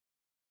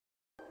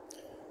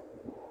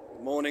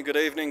Morning, good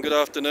evening, good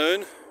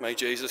afternoon. May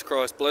Jesus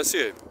Christ bless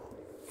you.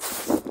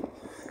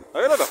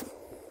 However,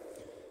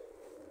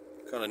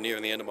 kind of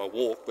nearing the end of my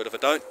walk, but if I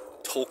don't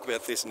talk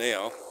about this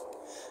now,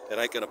 it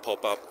ain't going to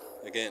pop up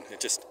again. It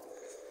just...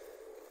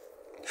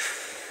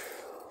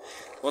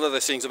 one of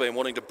those things I've been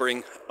wanting to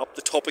bring up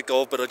the topic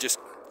of, but I just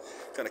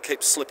kind of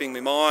keep slipping my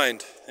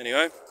mind.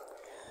 Anyway,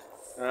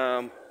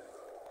 I'm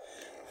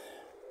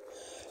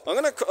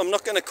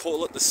not going to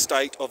call it the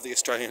state of the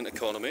Australian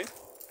economy.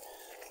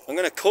 I'm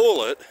going to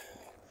call it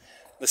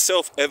the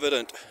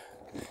self-evident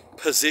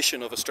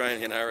position of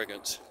Australian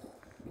arrogance.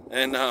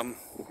 And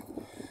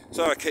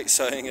so I keep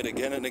saying it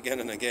again and again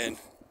and again.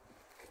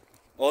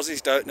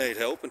 Aussies don't need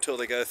help until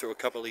they go through a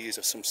couple of years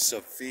of some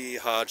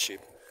severe hardship.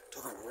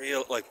 Talking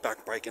real, like,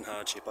 back-breaking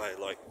hardship, eh?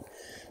 Like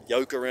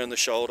yoke around the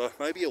shoulder,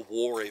 maybe a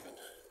war even.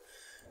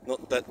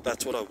 Not that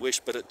that's what I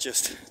wish, but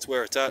it's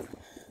where it's at.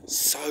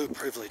 So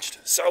privileged,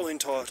 so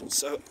entitled,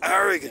 so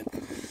arrogant,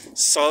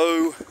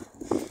 so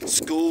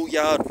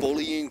schoolyard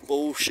bullying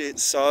bullshit,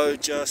 so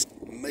just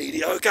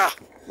mediocre.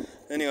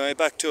 Anyway,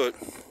 back to it.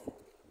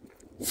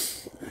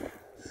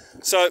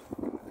 So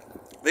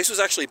this was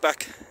actually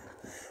back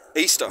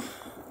Easter.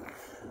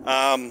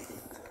 I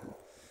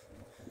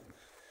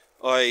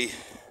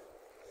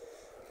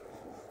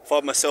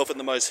find myself in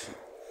the most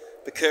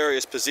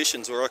precarious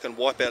positions where I can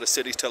wipe out a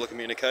city's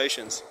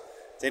telecommunications.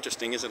 It's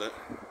interesting, isn't it?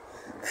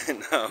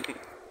 And I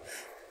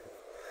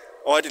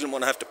didn't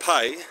want to have to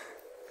pay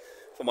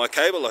for my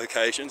cable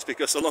locations,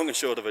 because the long and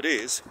short of it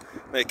is,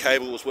 their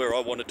cable was where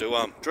I wanted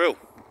to drill.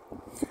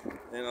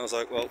 And I was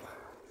like, well,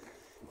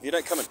 if you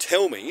don't come and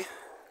tell me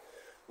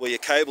where your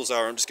cables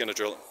are, I'm just going to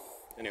drill them.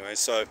 Anyway,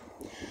 so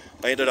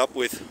I ended up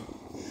with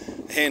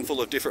a handful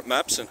of different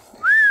maps and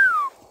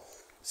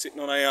sitting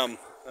on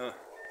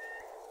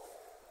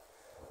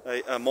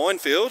a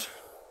minefield.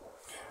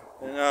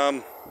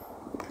 And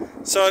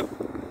so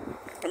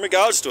in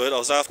regards to it, I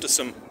was after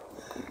some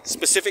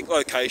specific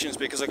locations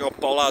because I got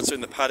bollards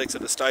in the paddocks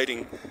that are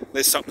stating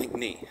there's something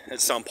near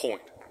at some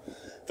point,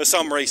 for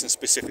some reason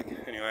specific.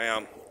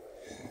 Anyway,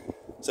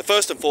 so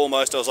first and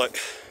foremost, I was like,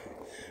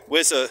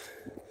 where's the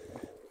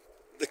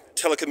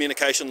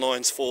telecommunication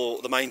lines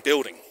for the main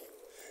building?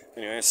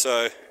 Anyway,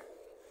 so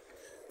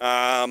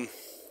I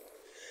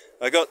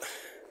got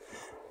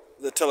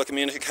the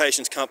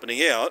telecommunications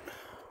company out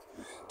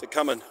to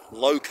come and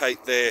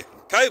locate their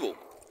cable.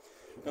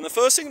 And the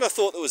first thing that I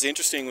thought that was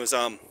interesting was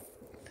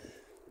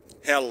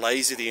how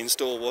lazy the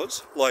install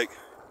was. Like,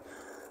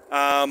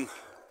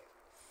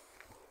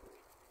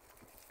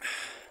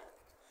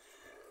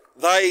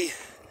 they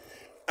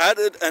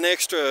added an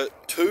extra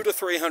 200 to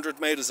 300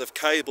 metres of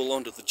cable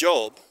onto the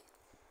job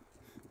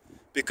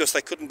because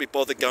they couldn't be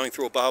bothered going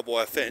through a barbed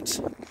wire fence.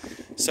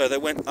 So they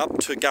went up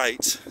to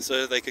gates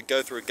so they could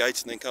go through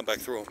gates and then come back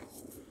through them.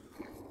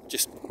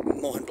 Just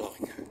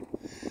mind-blowing.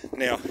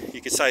 Now, you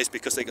could say it's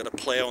because they got a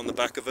plough on the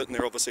back of it and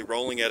they're obviously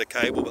rolling out a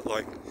cable, but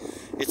like,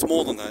 it's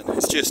more than that.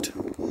 It's just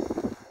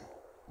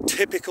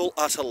typical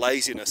utter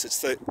laziness. It's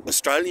the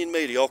Australian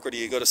mediocrity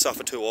you got to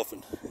suffer too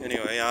often.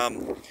 Anyway,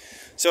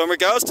 so in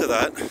regards to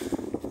that,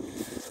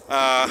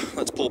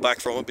 let's pull back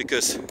from it,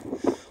 because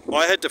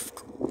I had to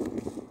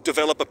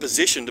develop a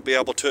position to be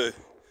able to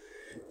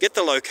get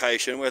the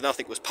location where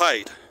nothing was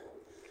paid,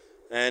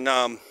 and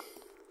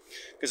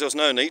because there was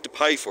no need to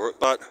pay for it.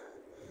 But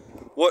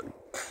what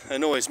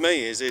annoys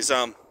me is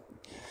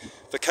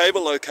for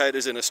cable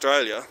locators in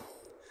Australia,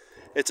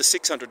 it's a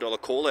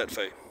 $600 call-out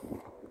fee.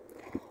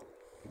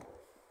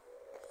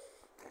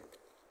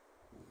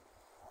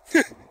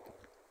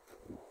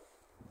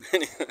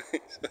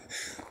 Anyway,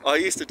 I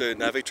used to do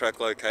Navitrack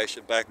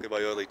location back in my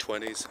early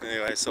 20s.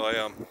 Anyway, so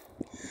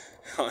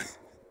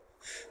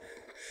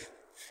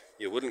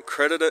you wouldn't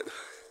credit it,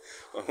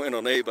 I went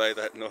on eBay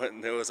that night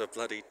and there was a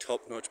bloody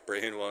top-notch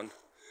brand one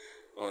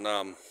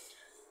on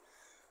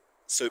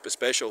super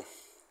special.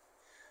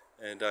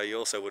 And you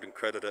also wouldn't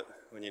credit it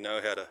when you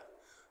know how to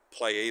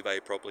play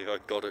eBay properly. I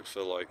got it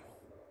for like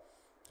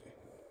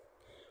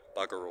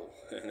bugger all.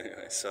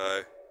 Anyway,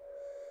 so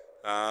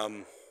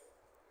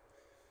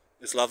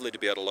it's lovely to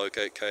be able to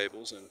locate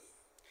cables and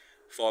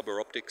fibre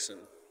optics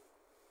and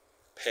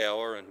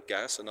power and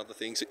gas and other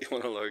things that you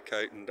want to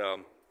locate, and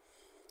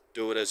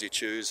do it as you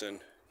choose, and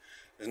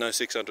there's no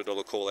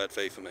 $600 call-out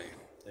fee for me.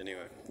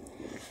 Anyway,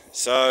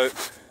 so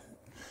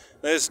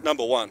there's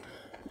number one.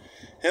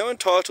 How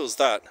entitles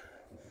that,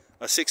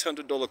 a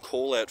 $600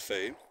 call-out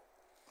fee,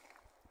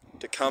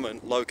 to come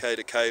and locate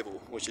a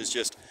cable, which is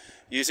just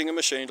using a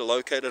machine to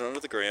locate it under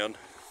the ground,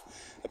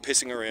 and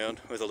pissing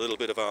around with a little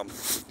bit of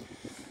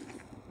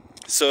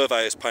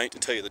surveyor's paint to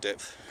tell you the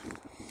depth.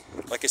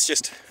 Like,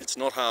 it's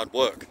not hard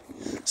work.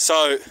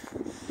 So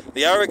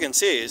the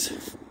arrogance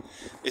is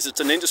it's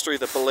an industry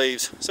that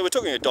believes, so we're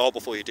talking a dial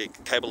before you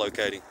dig, cable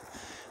locating.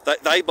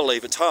 They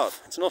believe it's hard.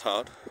 It's not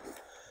hard.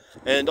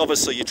 And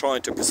obviously you're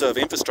trying to preserve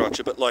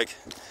infrastructure, but like,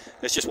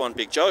 it's just one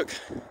big joke.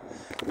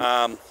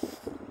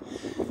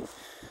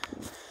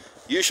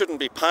 You shouldn't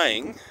be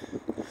paying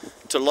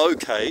to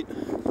locate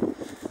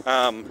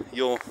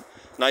your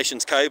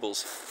nation's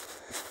cables.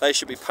 they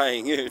should be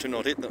paying you to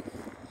not hit them.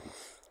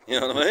 You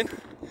know what I mean?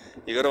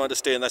 You got to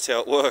understand that's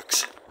how it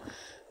works.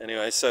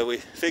 Anyway, so we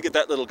figured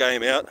that little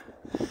game out.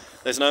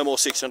 There's no more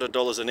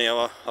 $600 an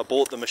hour. I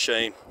bought the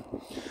machine,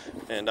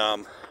 and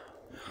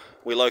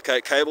we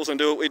locate cables and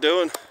do what we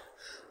do, and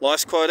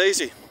life's quite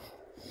easy.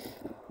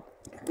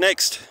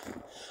 Next,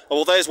 oh,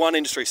 well, there's one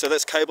industry, so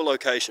that's cable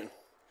location.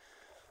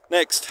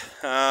 Next,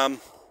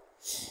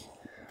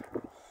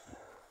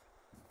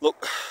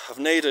 look, I've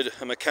needed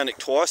a mechanic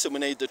twice, and we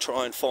need to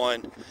try and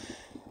find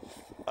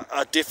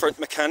a different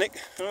mechanic.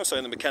 I'm not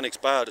saying the mechanic's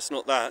bad, it's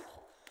not that.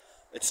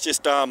 It's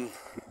just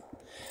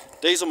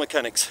diesel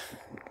mechanics.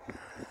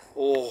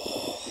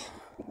 Oh,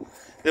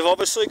 they've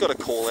obviously got a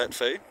call out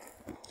fee,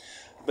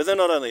 but then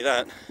not only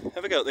that,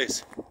 have a go at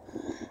this.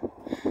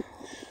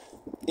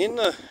 In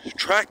the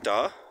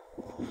tractor,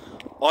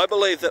 I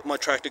believe that my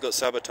tractor got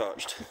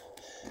sabotaged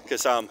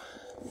because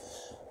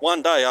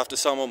one day after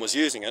someone was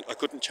using it, I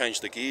couldn't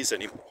change the gears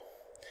anymore.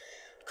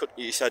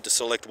 You just had to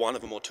select one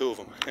of them or two of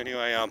them.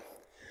 Anyway,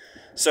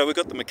 so we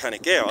got the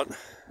mechanic out,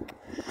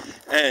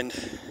 and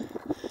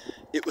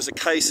it was a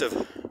case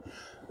of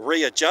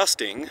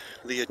readjusting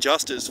the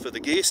adjusters for the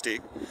gear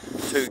stick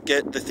to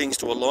get the things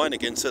to align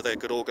again so they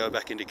could all go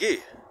back into gear.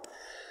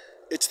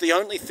 It's the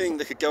only thing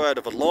that could go out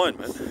of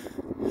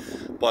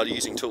alignment by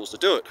using tools to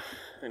do it.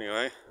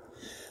 Anyway,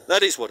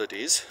 that is what it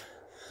is.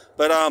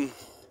 But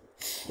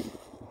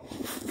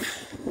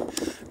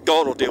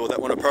God will deal with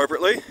that one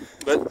appropriately.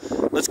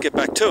 But let's get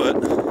back to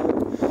it.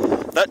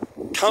 That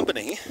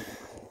company,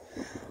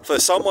 for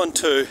someone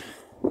to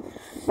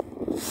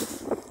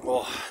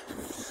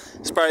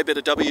spray a bit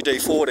of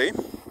WD-40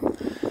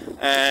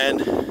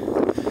 and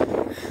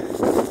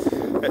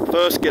at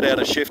first get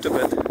out a shifter,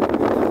 but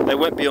they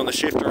went beyond the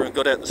shifter and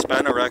got out the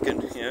spanner rack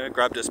and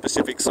grabbed a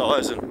specific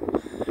size, and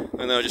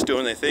they were just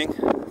doing their thing.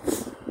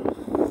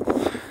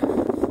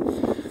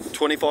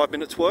 25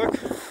 minutes work,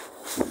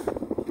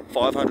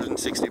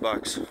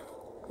 $560.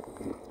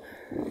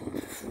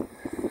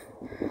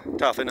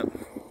 Tough, isn't it?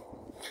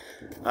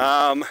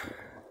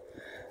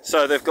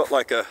 So they've got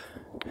like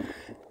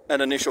an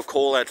initial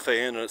call out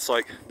fee, and it's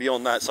like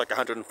beyond that it's like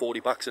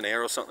 $140 an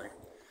hour or something.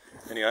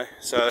 Anyway,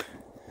 so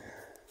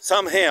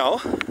somehow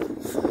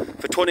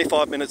for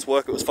 25 minutes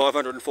work it was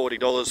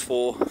 $540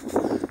 for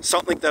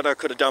something that I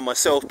could have done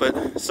myself.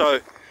 But so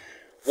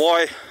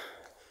why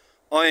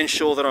I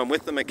ensure that I'm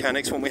with the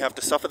mechanics when we have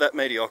to suffer that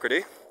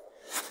mediocrity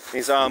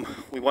is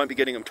we won't be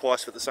getting them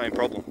twice for the same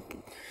problem.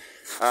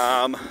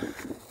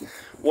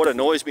 What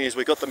annoys me is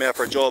we got them out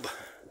for a job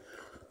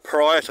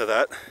prior to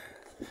that,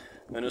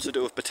 and it was to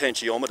do with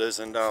potentiometers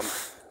and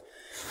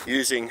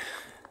using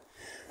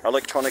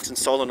electronics and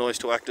solenoids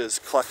to act as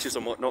clutches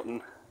and whatnot,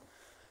 and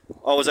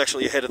I was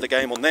actually ahead of the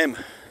game on them.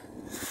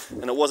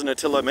 And it wasn't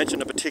until I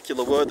mentioned a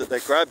particular word that they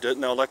grabbed it,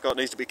 and they were like, oh, it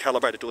needs to be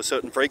calibrated to a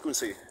certain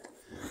frequency.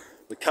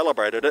 We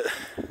calibrated it,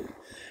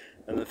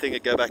 and the thing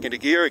would go back into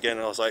gear again,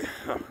 and I was like,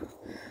 oh,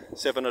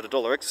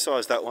 $700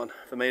 exercise, that one,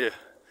 for me to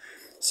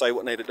say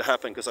what needed to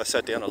happen, because I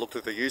sat down and looked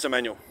through the user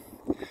manual.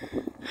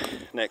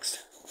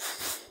 Next.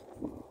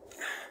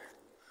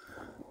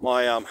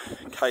 My my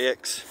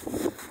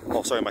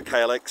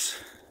KLX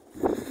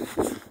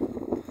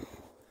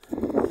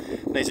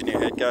needs a new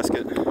head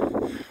gasket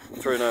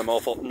through no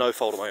fault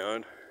of my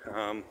own.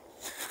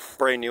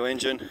 Brand new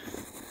engine,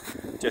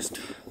 just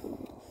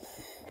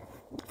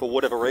for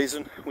whatever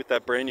reason with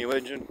that brand new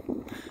engine,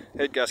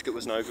 head gasket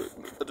was no good.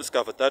 I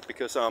discovered that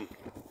because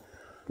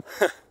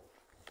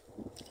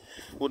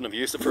wouldn't have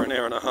used it for an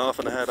hour and a half,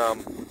 and I had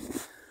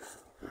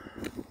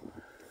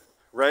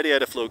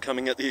radiator fluid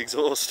coming out the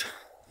exhaust.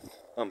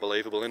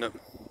 Unbelievable, isn't it?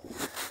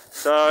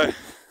 So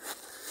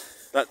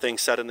that thing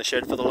sat in the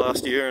shed for the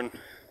last year, and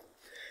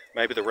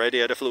maybe the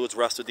radiator fluid's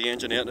rusted the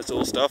engine out and it's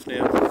all stuffed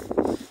now.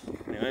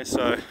 Anyway,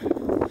 so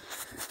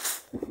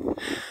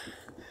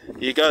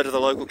you go to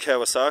the local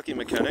Kawasaki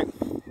mechanic,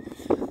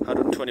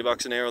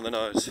 $120 an hour on the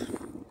nose.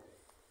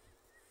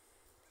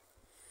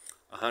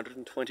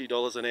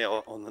 $120 an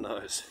hour on the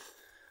nose.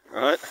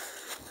 Right?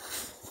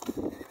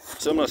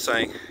 So I'm not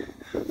saying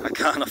I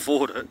can't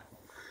afford it.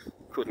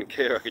 Couldn't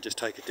care, I could just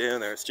take it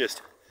down there. It's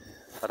just,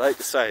 I'd hate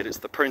to say it, it's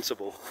the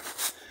principle.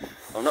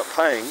 I'm not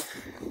paying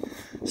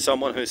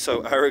someone who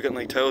so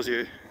arrogantly tells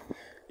you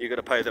you've got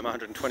to pay them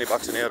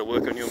 $120 an hour to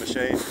work on your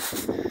machine.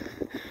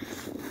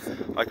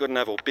 I couldn't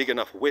have a big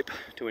enough whip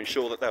to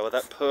ensure that they were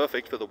that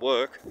perfect for the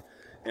work.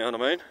 You know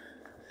what I mean?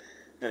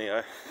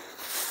 Anyway,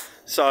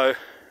 so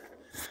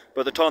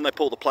by the time they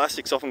pull the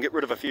plastics off and get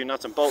rid of a few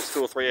nuts and bolts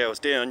 2 or 3 hours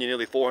down, you're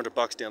nearly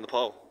 $400 down the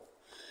pole.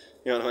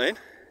 You know what I mean?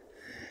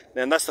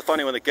 And that's the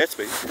funny one that gets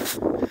me,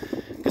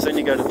 because then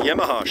you go to the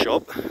Yamaha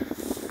shop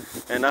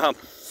and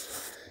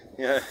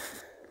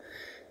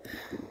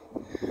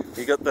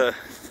you got the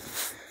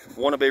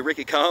wannabe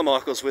Ricky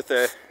Carmichaels with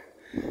their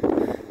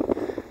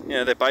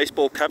their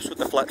baseball caps with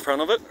the flat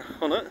front of it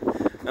on it,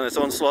 and it's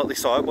on slightly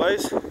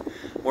sideways,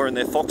 wearing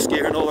their Fox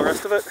gear and all the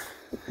rest of it,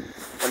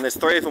 and there's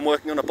 3 of them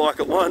working on a bike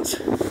at once,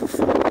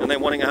 and they're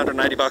wanting $180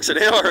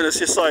 an hour, and it's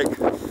just like,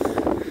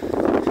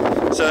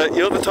 so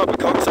you're the type of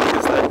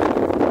cocksuckers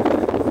that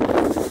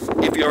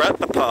were at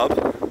the pub,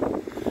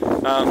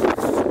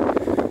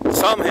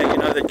 somehow, you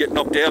know, they'd get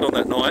knocked out on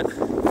that night.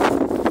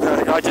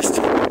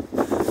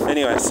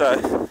 Anyway, so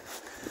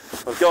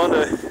I've gone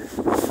to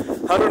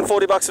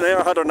 140 bucks an hour,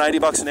 180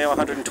 bucks an hour,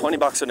 120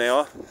 bucks an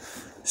hour,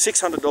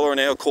 $600 an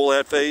hour call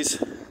out fees,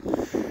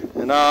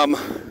 and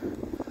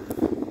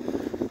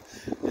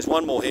there's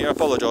one more here. I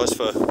apologise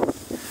for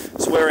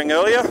swearing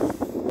earlier.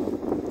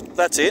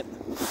 That's it.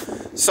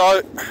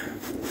 So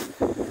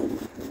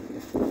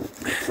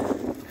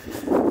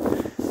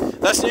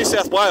that's New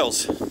South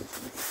Wales.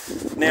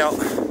 Now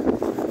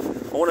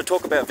I want to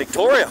talk about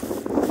Victoria,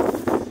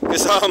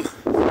 because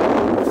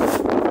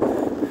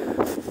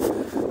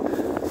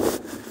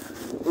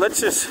let's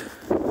just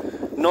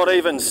not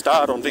even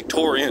start on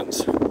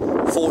Victorians,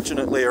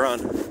 fortunately or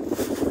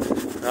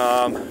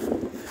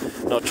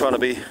not trying to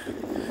be,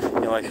 you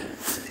know, like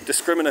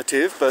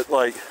discriminative, but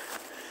like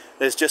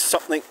there's just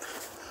something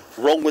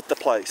wrong with the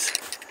place.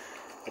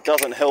 It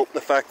doesn't help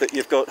the fact that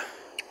you've got,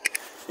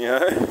 you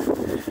know,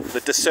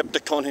 the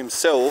Decepticon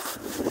himself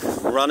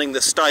running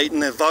the state,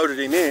 and they've voted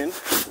him in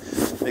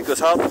because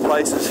half the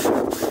place is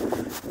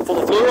full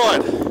of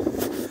fluoride,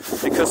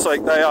 because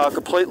like they are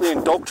completely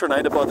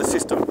indoctrinated by the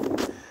system.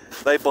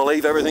 They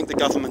believe everything the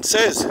government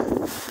says.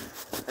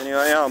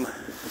 Anyway,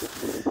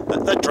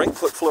 they drink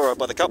fluoride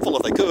by the cupful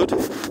if they could.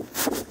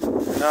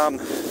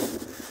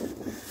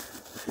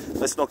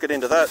 Let's not get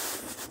into that.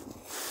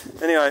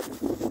 Anyway,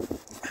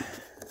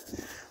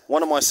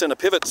 one of my centre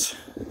pivots,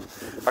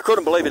 I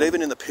couldn't believe it,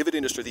 even in the pivot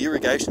industry, the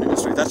irrigation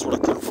industry, that's what I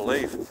couldn't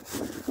believe.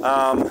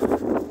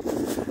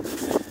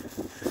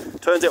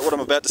 Turns out what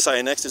I'm about to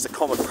say next is a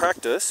common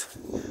practice,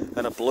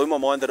 and it blew my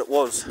mind that it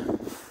was.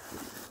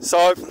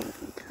 So,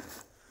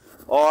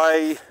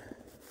 I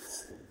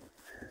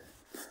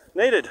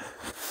needed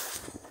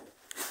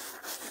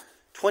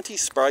 20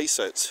 spray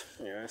sets.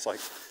 You know, it's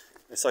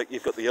like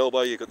you've got the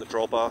elbow, you've got the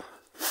dropper,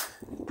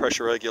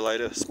 pressure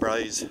regulator,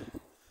 sprays,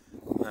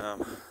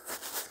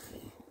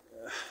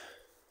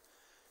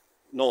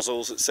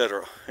 nozzles,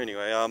 etc.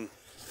 Anyway,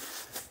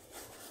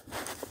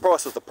 the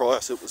price was the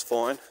price, it was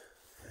fine.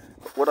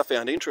 But what I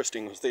found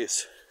interesting was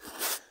this,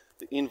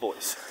 the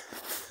invoice.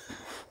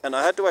 And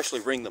I had to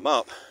actually ring them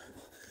up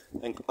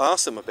and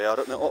ask them about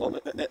it,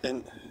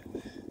 and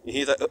you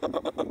hear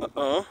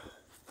that,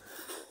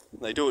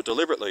 they do it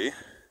deliberately,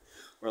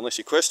 or unless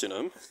you question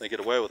them, they get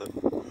away with it.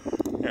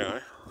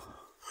 Anyway,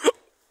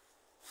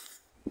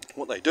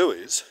 what they do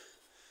is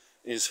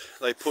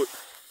they put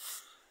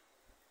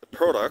the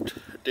product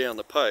down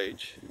the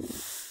page,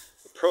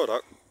 the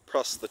product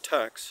plus the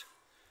tax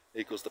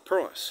equals the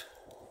price.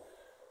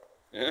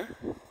 Yeah?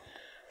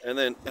 And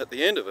then at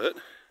the end of it,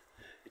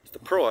 it's the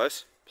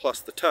price plus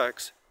the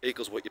tax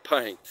equals what you're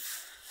paying.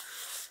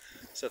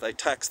 So they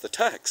tax the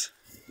tax.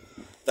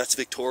 That's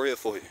Victoria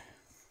for you.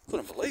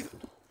 Couldn't believe it.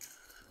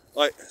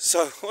 Like,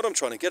 so what I'm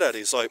trying to get at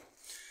is like,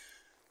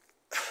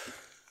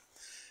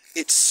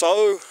 it's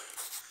so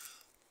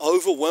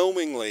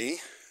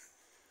overwhelmingly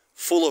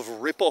full of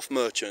rip-off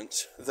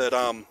merchants that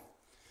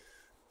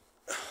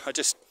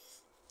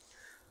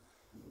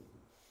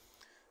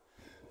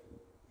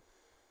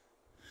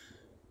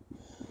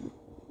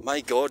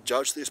may God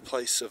judge this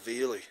place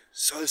severely,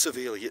 so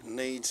severely it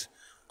needs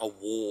a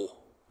war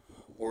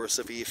or a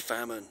severe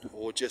famine,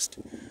 or just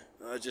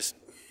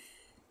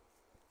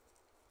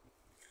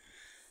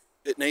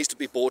it needs to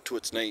be brought to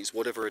its knees,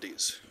 whatever it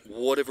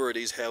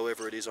is,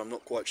 however it is, I'm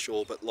not quite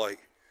sure, but like,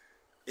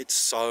 it's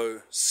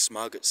so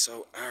smug, it's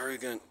so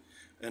arrogant,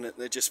 and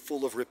they're just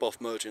full of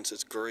rip-off merchants.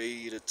 It's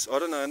greed, it's, I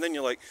don't know, and then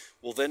you're like,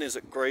 well then is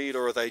it greed,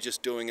 or are they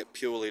just doing it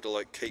purely to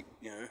like keep,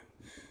 you know,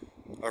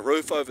 a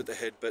roof over the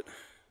head? But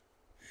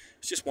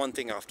it's just one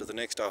thing after the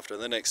next,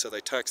 so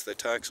they tax their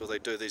tax, or they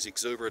do these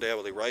exuberant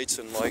hourly rates,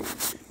 and like,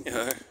 you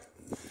know,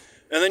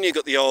 and then you've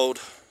got the old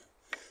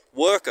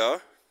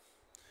worker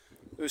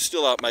who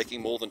still aren't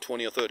making more than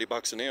 20 or 30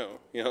 bucks an hour,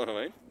 you know what I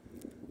mean?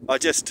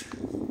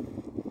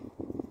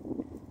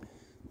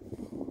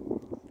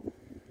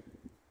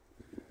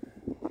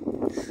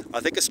 I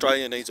think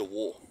Australia needs a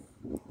war.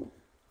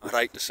 I'd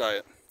hate to say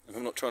it, and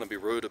I'm not trying to be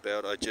rude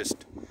about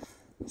it,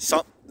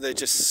 they're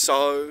just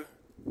so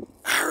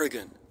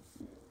arrogant,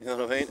 you know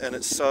what I mean? And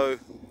it's so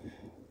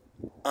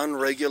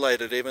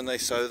unregulated, even they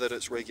say that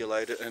it's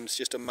regulated, and it's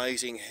just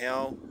amazing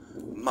how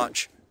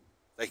much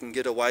they can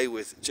get away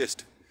with.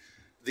 Just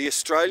the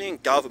Australian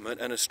government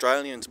and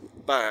Australians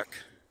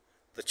back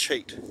the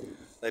cheat,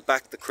 they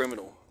back the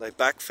criminal, they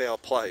back foul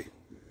play,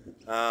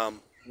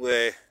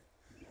 where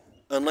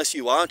unless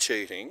you are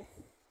cheating,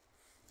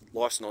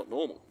 life's not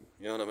normal,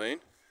 you know what I mean?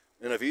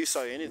 And if you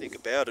say anything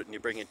about it and you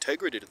bring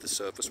integrity to the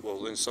surface,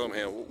 well then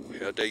somehow,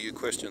 how dare you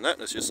question that?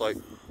 And it's just like,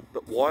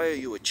 but why are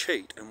you a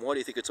cheat, and why do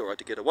you think it's alright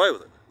to get away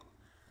with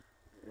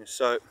it?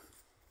 So,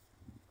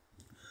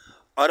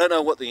 I don't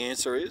know what the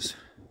answer is,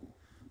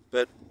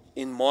 but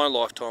in my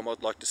lifetime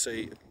I'd like to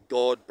see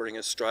God bring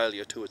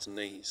Australia to its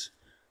knees,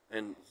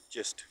 and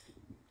just,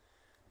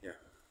 yeah,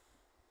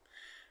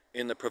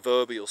 in the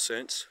proverbial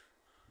sense,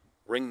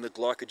 wring the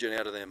glycogen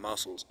out of their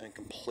muscles and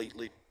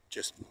completely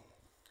just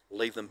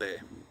leave them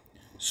bare.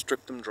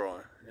 strip them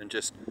dry and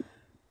just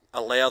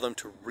allow them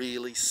to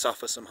really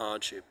suffer some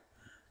hardship,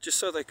 just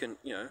so they can,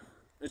 you know,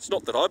 it's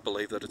not that I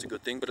believe that it's a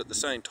good thing, but at the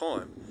same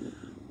time,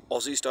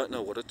 Aussies don't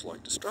know what it's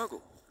like to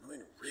struggle. I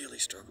mean, really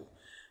struggle.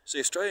 See,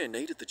 Australia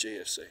needed the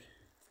GFC.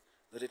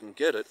 They didn't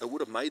get it. It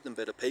would have made them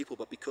better people,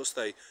 but because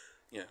they,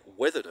 you know,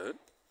 weathered it,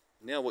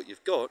 now what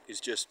you've got is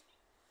just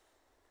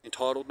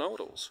entitled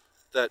know-it-alls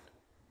that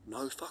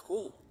know fuck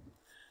all.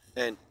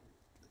 And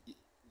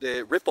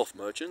they're rip-off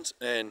merchants,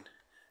 and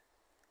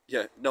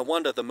yeah, no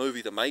wonder the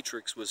movie The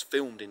Matrix was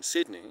filmed in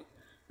Sydney,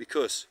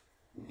 because,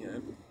 you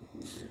know,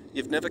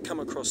 you've never come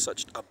across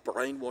such a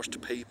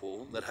brainwashed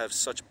people that have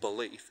such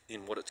belief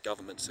in what its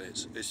government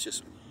says. It's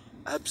just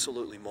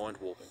absolutely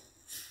mind-warping.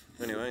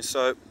 Anyway,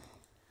 so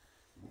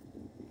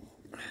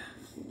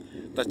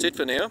that's it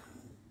for now.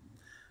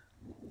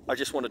 I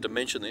just wanted to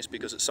mention this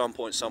because at some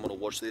point someone will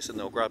watch this and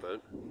they'll grab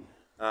it.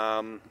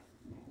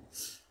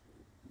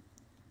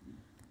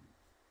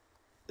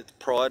 It's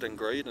pride and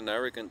greed and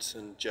arrogance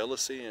and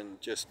jealousy,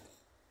 and just,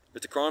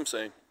 it's a crime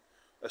scene.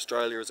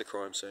 Australia is a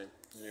crime scene.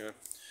 Anyway,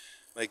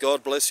 may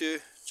God bless you.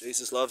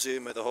 Jesus loves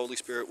you. May the Holy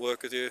Spirit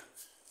work with you.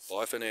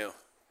 Bye for now.